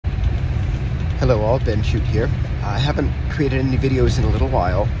Hello all, Ben Shoot here. I haven't created any videos in a little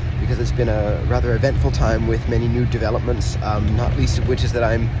while because it's been a rather eventful time with many new developments, not least of which is that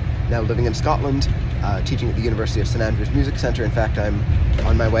I'm now living in Scotland, teaching at the University of St Andrews Music Centre. In fact, I'm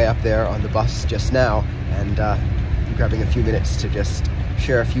on my way up there on the bus just now, and grabbing a few minutes to just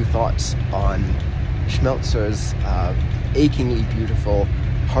share a few thoughts on Schmelzer's achingly beautiful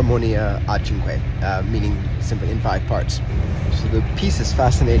Harmonia a 5, meaning simply in 5 parts. So the piece is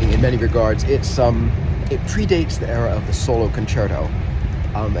fascinating in many regards. It predates the era of the solo concerto,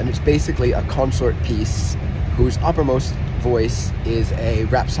 and it's basically a consort piece whose uppermost voice is a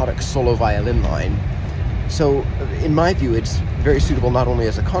rhapsodic solo violin line. So in my view, it's very suitable not only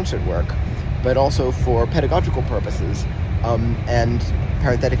as a concert work, but also for pedagogical purposes, and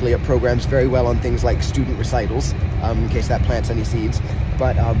parenthetically it programs very well on things like student recitals, in case that plants any seeds.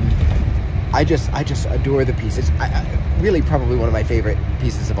 But I just adore the piece. It's really probably one of my favorite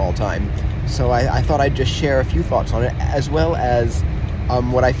pieces of all time. So I thought I'd just share a few thoughts on it, as well as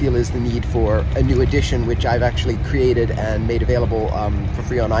what I feel is the need for a new edition, which I've actually created and made available for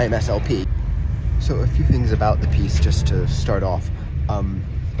free on IMSLP. So a few things about the piece just to start off.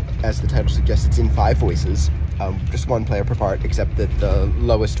 As the title suggests, it's in 5 voices, just 1 player per part, except that the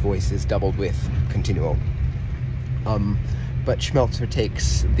lowest voice is doubled with continuo. But Schmelzer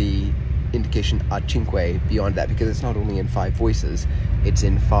takes the indication a 5 beyond that, because it's not only in 5 voices, it's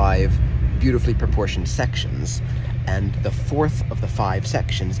in 5 beautifully proportioned sections, and the 4th of the 5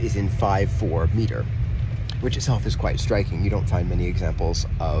 sections is in 5/4 meter, which itself is quite striking. You don't find many examples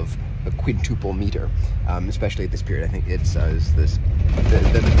of a quintuple meter, especially at this period. I think it's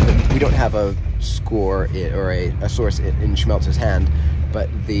we don't have a score or a source in Schmelzer's hand, but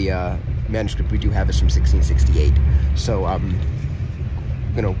the manuscript we do have is from 1668, so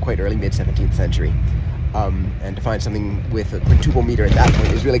quite early mid-17th century. And to find something with a quintuple meter at that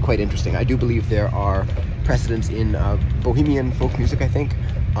point is really quite interesting. I do believe there are precedents in Bohemian folk music, I think,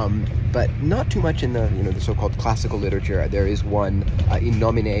 but not too much in the the so-called classical literature. There is one in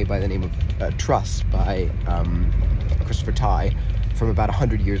nomine by the name of Trust by Christopher Tye from about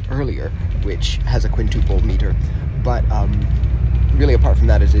 100 years earlier, which has a quintuple meter, but really apart from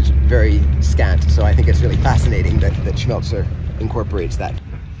that, it's very scant. So I think it's really fascinating that Schmelzer incorporates that.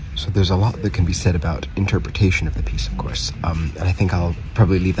 So there's a lot that can be said about interpretation of the piece, of course, and I think I'll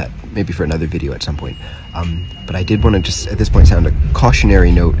probably leave that maybe for another video at some point. But I did want to just at this point sound a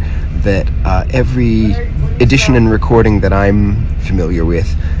cautionary note that every edition and recording that I'm familiar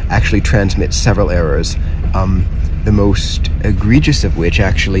with actually transmits several errors, the most egregious of which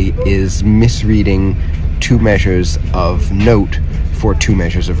actually is misreading 2 measures of note for 2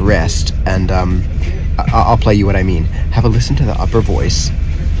 measures of rest. And I'll play you what I mean. Have a listen to the upper voice.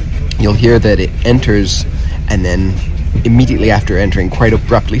 You'll hear that it enters and then immediately after entering quite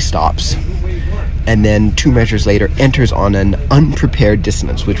abruptly stops, and then 2 measures later enters on an unprepared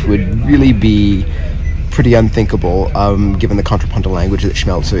dissonance, which would really be pretty unthinkable given the contrapuntal language that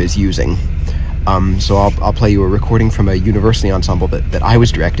Schmelzer is using. So I'll play you a recording from a university ensemble that I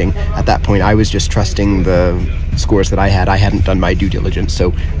was directing. At that point I was just trusting the scores that I had. I hadn't done my due diligence,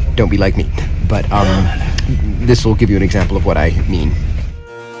 so don't be like me. But this will give you an example of what I mean.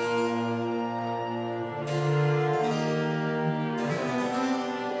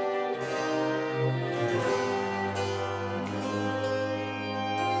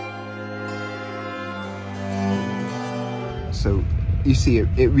 So you see,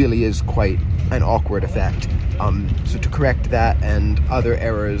 it really is quite an awkward effect. So to correct that and other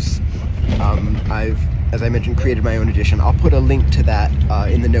errors, I've, as I mentioned, created my own edition. I'll put a link to that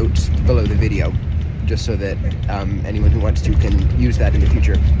in the notes below the video, just so that anyone who wants to can use that in the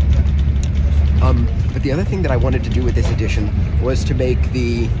future. But the other thing that I wanted to do with this edition was to make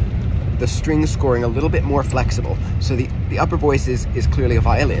the string scoring a little bit more flexible. So the upper voice is clearly a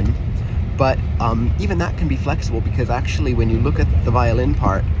violin, but even that can be flexible, because actually when you look at the violin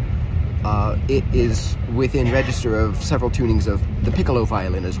part, it is within register of several tunings of the piccolo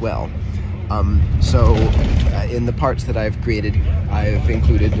violin as well. So in the parts that I've created, I've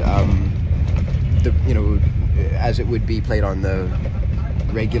included as it would be played on the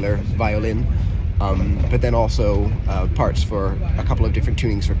regular violin, but then also parts for a couple of different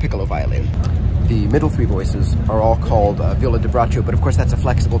tunings for piccolo violin. The middle 3 voices are all called viola da braccio, but of course that's a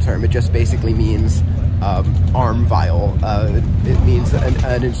flexible term. It just basically means arm viol. It means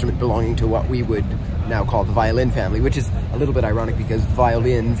an instrument belonging to what we would now call the violin family, which is a little bit ironic because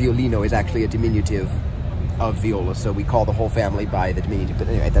violino is actually a diminutive of viola, so we call the whole family by the diminutive. But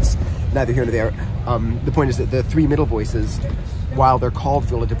anyway, that's neither here nor there. The point is that the 3 middle voices, while they're called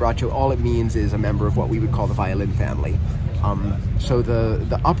viola da braccio, all it means is a member of what we would call the violin family. So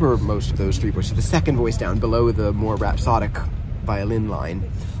the uppermost of those three voices, the second voice down below the more rhapsodic violin line,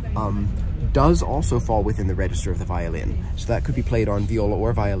 does also fall within the register of the violin. So that could be played on viola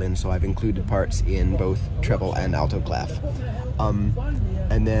or violin, so I've included parts in both treble and alto clef.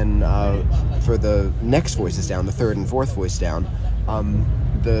 And then for the next voices down, the third and fourth voice down,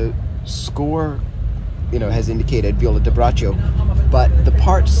 the score, you know, has indicated viola da braccio, but the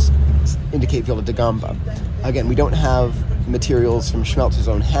parts indicate viola da gamba. Again, we don't have materials from Schmelzer's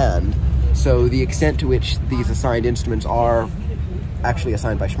own hand, so the extent to which these assigned instruments are actually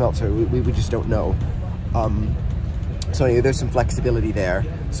assigned by Schmelzer, we just don't know. So anyway, there's some flexibility there.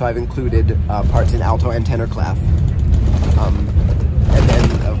 So I've included parts in alto and tenor clef, and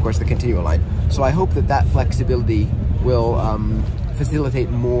then of course the continuo line. So I hope that that flexibility will facilitate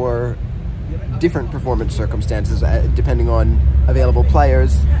more different performance circumstances depending on available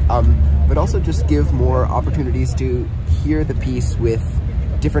players, but also just give more opportunities to hear the piece with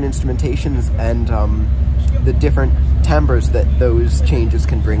different instrumentations and the different timbres that those changes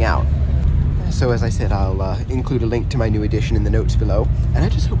can bring out. So as I said, I'll include a link to my new edition in the notes below, and I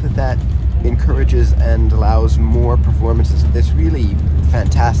just hope that that encourages and allows more performances of this really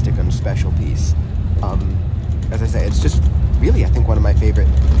fantastic and special piece. As I say, it's just really, I think, one of my favorite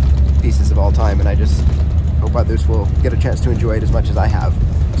pieces of all time, and I just hope others will get a chance to enjoy it as much as I have.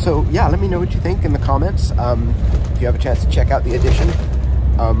 So yeah, let me know what you think in the comments. If you have a chance to check out the edition,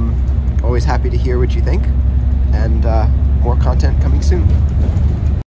 always happy to hear what you think, and more content coming soon.